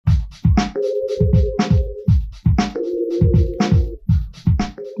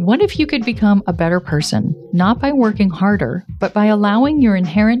What if you could become a better person, not by working harder, but by allowing your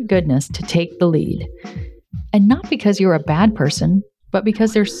inherent goodness to take the lead? And not because you're a bad person, but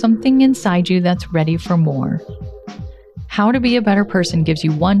because there's something inside you that's ready for more. How to Be a Better Person gives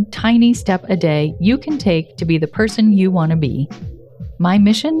you one tiny step a day you can take to be the person you want to be. My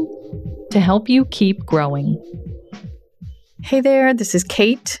mission? To help you keep growing. Hey there, this is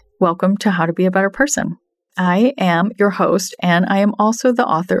Kate. Welcome to How to Be a Better Person. I am your host, and I am also the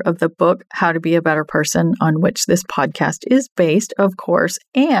author of the book, How to Be a Better Person, on which this podcast is based, of course,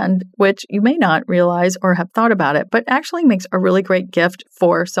 and which you may not realize or have thought about it, but actually makes a really great gift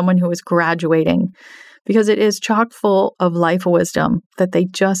for someone who is graduating, because it is chock full of life wisdom that they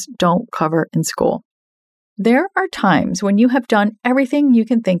just don't cover in school. There are times when you have done everything you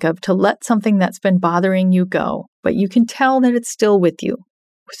can think of to let something that's been bothering you go, but you can tell that it's still with you.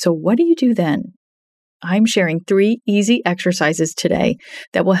 So what do you do then? I'm sharing 3 easy exercises today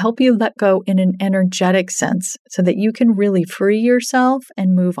that will help you let go in an energetic sense so that you can really free yourself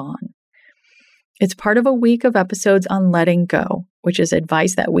and move on. It's part of a week of episodes on letting go, which is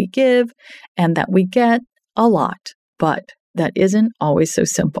advice that we give and that we get a lot, but that isn't always so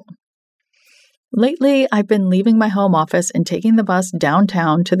simple. Lately, I've been leaving my home office and taking the bus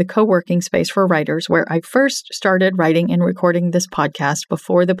downtown to the co-working space for writers where I first started writing and recording this podcast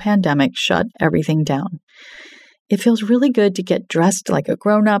before the pandemic shut everything down. It feels really good to get dressed like a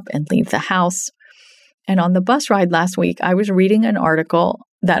grown-up and leave the house. And on the bus ride last week, I was reading an article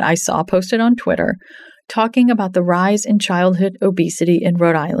that I saw posted on Twitter talking about the rise in childhood obesity in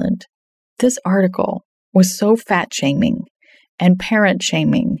Rhode Island. This article was so fat-shaming and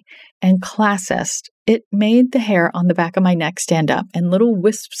parent-shaming and classist, it made the hair on the back of my neck stand up and little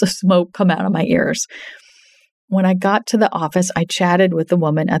wisps of smoke come out of my ears. When I got to the office, I chatted with the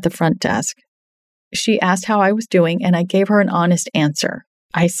woman at the front desk. She asked how I was doing, and I gave her an honest answer.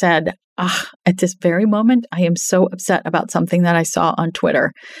 I said, at this very moment, I am so upset about something that I saw on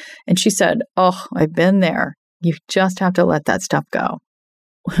Twitter. And she said, I've been there. You just have to let that stuff go.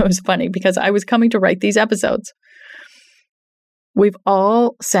 It was funny because I was coming to write these episodes. We've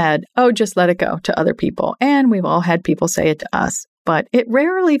all said, just let it go to other people. And we've all had people say it to us, but it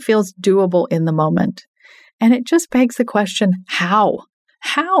rarely feels doable in the moment. And it just begs the question, how?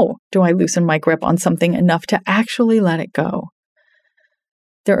 How do I loosen my grip on something enough to actually let it go?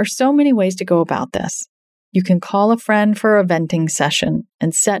 There are so many ways to go about this. You can call a friend for a venting session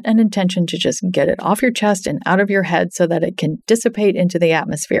and set an intention to just get it off your chest and out of your head so that it can dissipate into the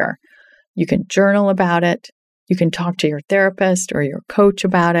atmosphere. You can journal about it. You can talk to your therapist or your coach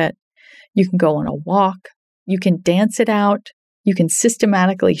about it. You can go on a walk. You can dance it out. You can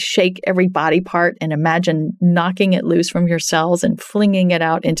systematically shake every body part and imagine knocking it loose from your cells and flinging it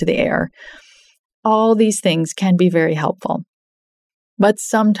out into the air. All these things can be very helpful. But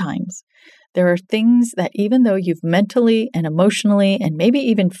sometimes there are things that even though you've mentally and emotionally and maybe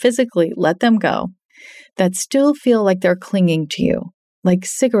even physically let them go, that still feel like they're clinging to you. Like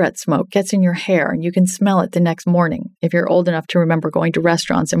cigarette smoke gets in your hair and you can smell it the next morning if you're old enough to remember going to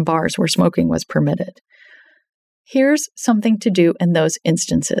restaurants and bars where smoking was permitted. Here's something to do in those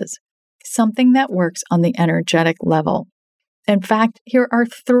instances, something that works on the energetic level. In fact, here are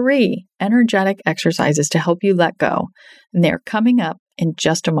 3 energetic exercises to help you let go, and they're coming up in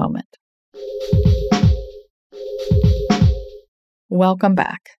just a moment. Welcome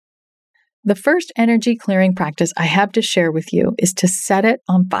back. The first energy clearing practice I have to share with you is to set it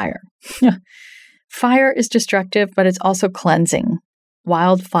on fire. Fire is destructive, but it's also cleansing.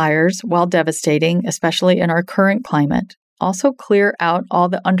 Wildfires, while devastating, especially in our current climate, also clear out all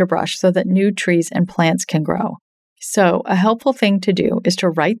the underbrush so that new trees and plants can grow. So, a helpful thing to do is to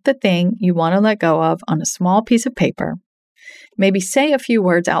write the thing you want to let go of on a small piece of paper. Maybe say a few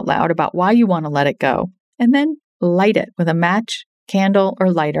words out loud about why you want to let it go, and then light it with a match, candle, or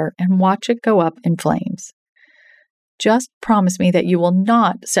lighter and watch it go up in flames. Just promise me that you will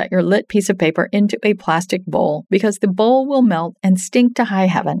not set your lit piece of paper into a plastic bowl because the bowl will melt and stink to high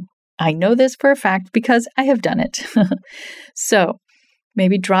heaven. I know this for a fact because I have done it. So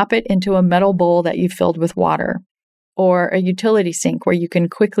maybe drop it into a metal bowl that you filled with water, or a utility sink where you can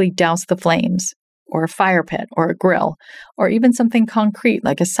quickly douse the flames, or a fire pit or a grill, or even something concrete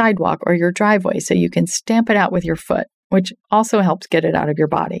like a sidewalk or your driveway so you can stamp it out with your foot, which also helps get it out of your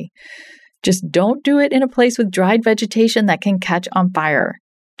body. Just don't do it in a place with dried vegetation that can catch on fire.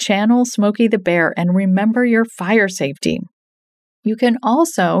 Channel Smokey the Bear and remember your fire safety. You can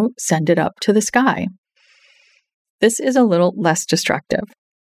also send it up to the sky. This is a little less destructive.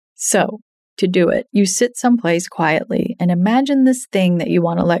 So, to do it, you sit someplace quietly and imagine this thing that you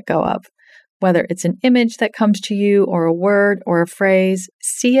want to let go of. Whether it's an image that comes to you or a word or a phrase,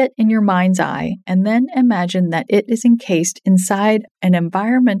 see it in your mind's eye and then imagine that it is encased inside an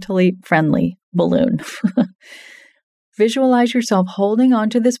environmentally friendly balloon. Visualize yourself holding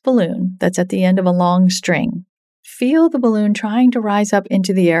onto this balloon that's at the end of a long string. Feel the balloon trying to rise up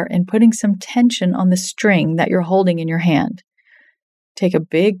into the air and putting some tension on the string that you're holding in your hand. Take a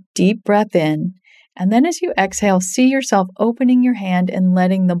big, deep breath in, and then as you exhale, see yourself opening your hand and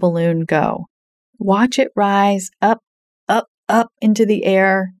letting the balloon go. Watch it rise up, up, up into the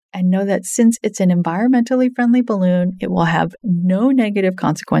air, and know that since it's an environmentally friendly balloon, it will have no negative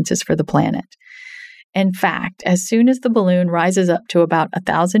consequences for the planet. In fact, as soon as the balloon rises up to about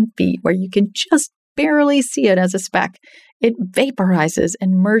 1,000 feet, where you can just barely see it as a speck, it vaporizes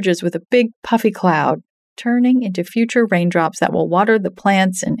and merges with a big puffy cloud, turning into future raindrops that will water the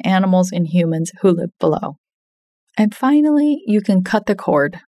plants and animals and humans who live below. And finally, you can cut the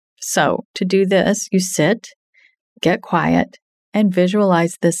cord. So to do this, you sit, get quiet, and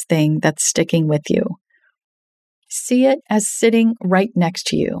visualize this thing that's sticking with you. See it as sitting right next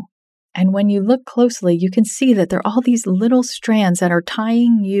to you. And when you look closely, you can see that there are all these little strands that are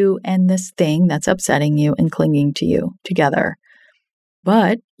tying you and this thing that's upsetting you and clinging to you together.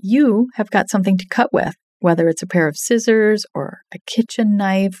 But you have got something to cut with, whether it's a pair of scissors or a kitchen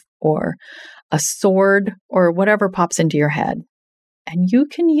knife or a sword or whatever pops into your head. And you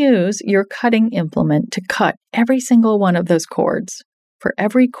can use your cutting implement to cut every single one of those cords. For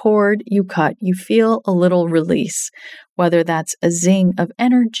every cord you cut, you feel a little release, whether that's a zing of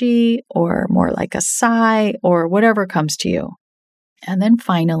energy or more like a sigh or whatever comes to you. And then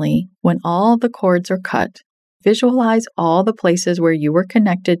finally, when all the cords are cut, visualize all the places where you were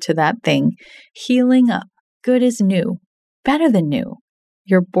connected to that thing, healing up, good as new, better than new,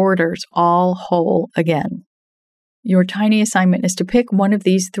 your borders all whole again. Your tiny assignment is to pick one of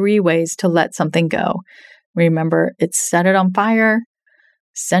these 3 ways to let something go. Remember, it's set it on fire,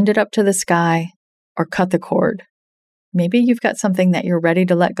 send it up to the sky, or cut the cord. Maybe you've got something that you're ready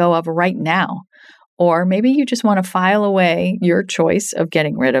to let go of right now. Or maybe you just want to file away your choice of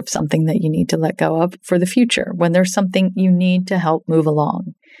getting rid of something that you need to let go of for the future when there's something you need to help move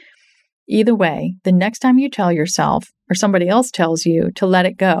along. Either way, the next time you tell yourself or somebody else tells you to let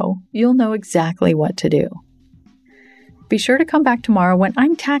it go, you'll know exactly what to do. Be sure to come back tomorrow when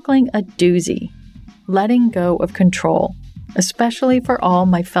I'm tackling a doozy, letting go of control, especially for all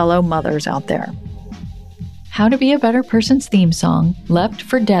my fellow mothers out there. How to Be a Better Person's theme song, Left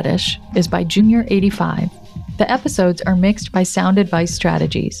for Deadish, is by Junior85. The episodes are mixed by Sound Advice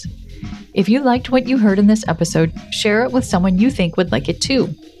Strategies. If you liked what you heard in this episode, share it with someone you think would like it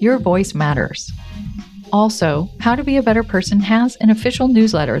too. Your voice matters. Also, How to Be a Better Person has an official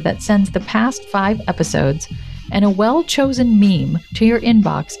newsletter that sends the past 5 episodes and a well-chosen meme to your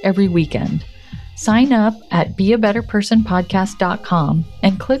inbox every weekend. Sign up at beabetterpersonpodcast.com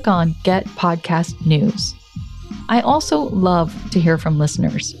and click on Get Podcast News. I also love to hear from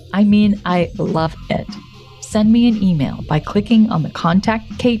listeners. I mean, I love it. Send me an email by clicking on the Contact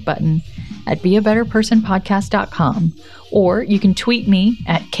Kate button at beabetterpersonpodcast.com, or you can tweet me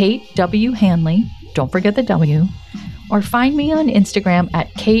at Kate W. Hanley, don't forget the W, or find me on Instagram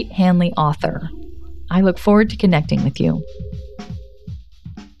at Kate Hanley Author. I look forward to connecting with you.